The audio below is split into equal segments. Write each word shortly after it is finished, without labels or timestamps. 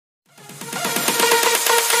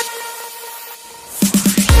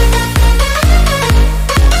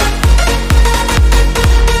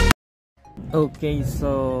Okay,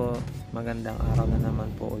 so magandang araw na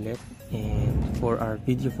naman po ulit, and for our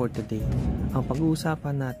video for today, ang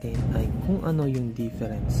pag-uusapan natin ay kung ano yung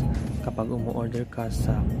difference kapag umu-order ka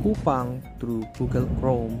sa Coupang through Google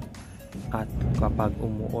Chrome at kapag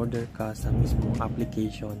umu-order ka sa mismong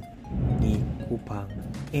application ni Coupang.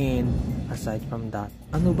 And aside from that,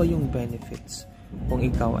 ano ba yung benefits kung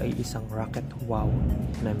ikaw ay isang Rocket Wow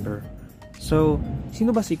member? So,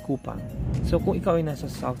 sino ba si Coupang? So, kung ikaw ay nasa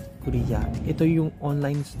South Korea, ito yung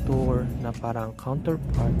online store na parang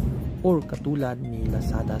counterpart or katulad ni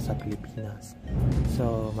Lazada sa Pilipinas.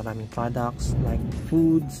 So, maraming products like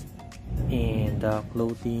foods and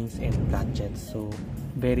clothing and gadgets. So,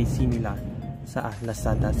 very similar sa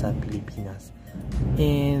Lazada sa Pilipinas.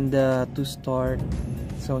 And to start,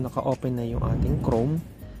 so naka-open na yung ating Chrome.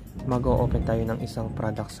 Mag-o-open tayo ng isang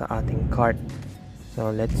product sa ating cart. So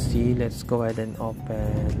let's see, let's go ahead and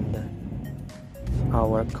open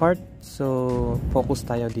our cart. So focus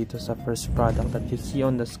tayo dito sa first product that you see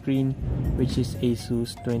on the screen, which is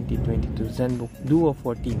Asus 2022 ZenBook Duo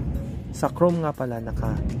 14. Sa Chrome nga pala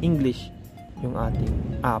naka-English yung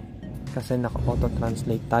ating app kasi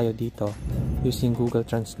naka-auto-translate tayo dito using Google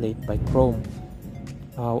Translate by Chrome.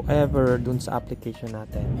 However, dun sa application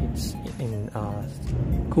natin, it's in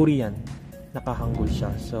Korean, naka-Hangul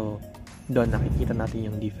siya. So doon nakikita natin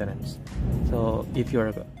yung difference. So if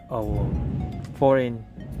you're a foreign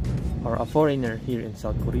or a foreigner here in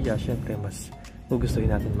South Korea, syempre mas gugustuhin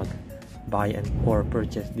natin mag-buy and or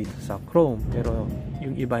purchase dito sa Chrome. Pero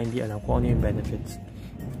yung iba hindi alam kung ano yung benefits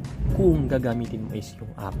kung gagamitin mo is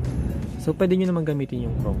yung app. So pwede nyo naman gamitin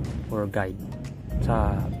yung Chrome for guide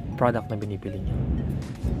sa product na binibili nyo.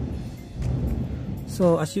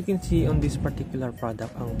 So as you can see on this particular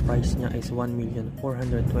product, ang price niya is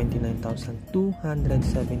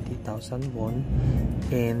 1,429,270,000 won,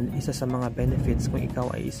 and isa sa mga benefits kung ikaw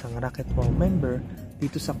ay isang Rocket Wow member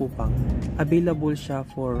dito sa Coupang, available siya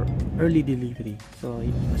for early delivery. So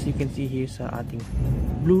as you can see here sa ating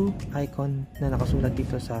blue icon na nakasulat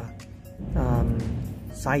dito sa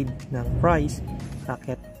side ng price,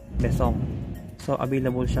 Rocket Besong. So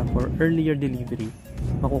available siya for earlier delivery.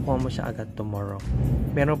 Makukuha mo siya agad tomorrow.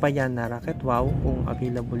 Meron pa yan na Rocket Wow. Kung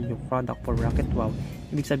available yung product for Rocket Wow,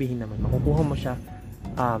 ibig sabihin naman makukuha mo siya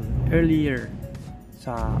earlier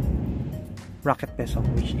sa Rocket Peso,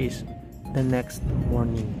 which is the next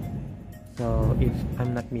morning. So if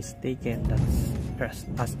I'm not mistaken, that's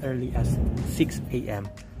as early as 6 AM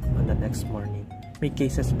on the next morning. May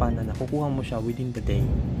cases pa na nakukuha mo siya within the day,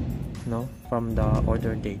 no, from the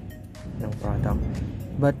order date ng product.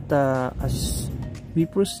 But as we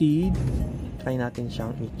proceed, try natin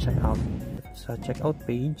siyang i-check out sa checkout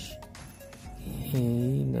page.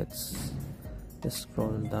 Okay, let's just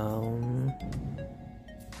scroll down.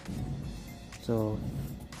 So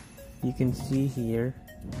you can see here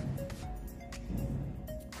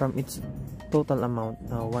from its total amount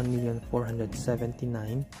na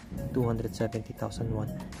 1,479,270,000 won,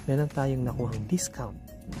 meron tayong nakuhang discount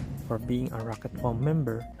for being a Rocket Wow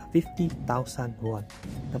member na 50,000 won.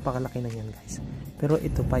 Napakalaki na yan, guys. Pero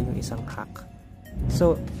ito pa yung isang hack.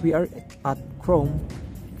 So we are at Chrome.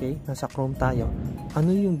 Okay, nasa Chrome tayo.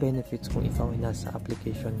 Ano yung benefits kung ikaw ay nasa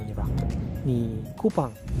application ni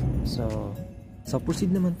Coupang? So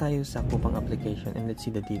proceed naman tayo sa Coupang application and let's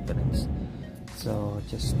see the difference. So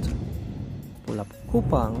just pull up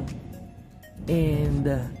Coupang, and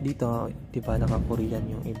dito diba naka-Korean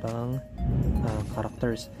yung ibang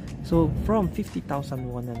characters. So from 50,000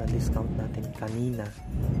 won na discount natin kanina,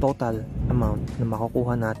 total amount na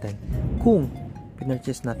makukuha natin kung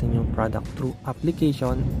pinurchase natin yung product through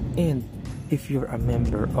application, and if you're a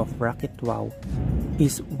member of Rocket Wow,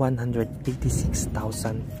 is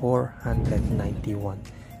 186,491.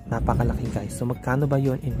 Napakalaki, guys. So magkano ba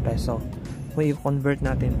yun in peso? Kung i-convert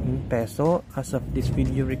natin in peso as of this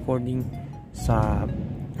video recording sa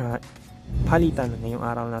palitan ngayong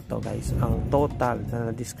araw na to, guys, ang total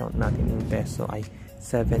na discount natin in peso ay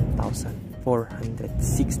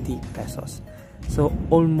 7,460 pesos. So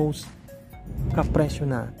almost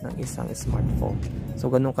kapresyo na ng isang smartphone.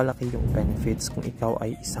 So ganun kalaki yung benefits kung ikaw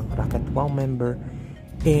ay isang Rocket Wow member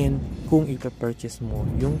and kung i-purchase mo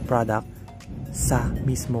yung product sa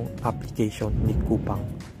mismong application ni Coupang.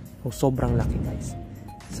 So sobrang laki, guys.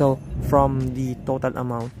 So from the total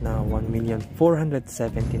amount na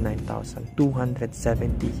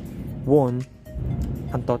 1,479,270 won,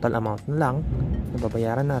 ang total amount na lang na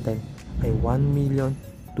babayaran natin ay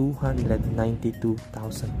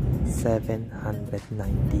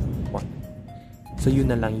 1,292,791. So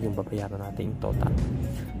yun na lang yung babayaran natin total.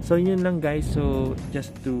 So yun lang guys. So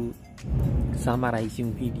just to summarize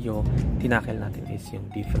yung video, tinakil natin is yung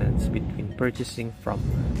difference between purchasing from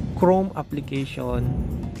Chrome application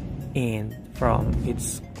and from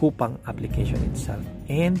its COUPANG application itself,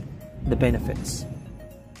 and the benefits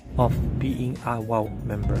of being a WOW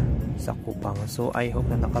member sa COUPANG. So I hope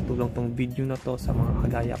na nakatulong tong video na to sa mga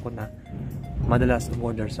kagaya ko na madalas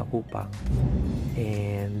umorder sa COUPANG.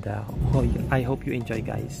 And I hope you enjoy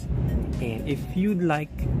guys. And if you'd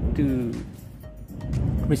like to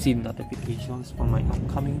receive notifications for my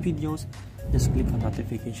upcoming videos, just click on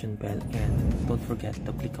notification bell and don't forget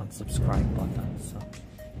to click on subscribe button. So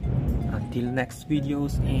until next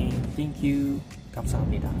videos, and thank you.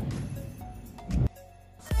 감사합니다.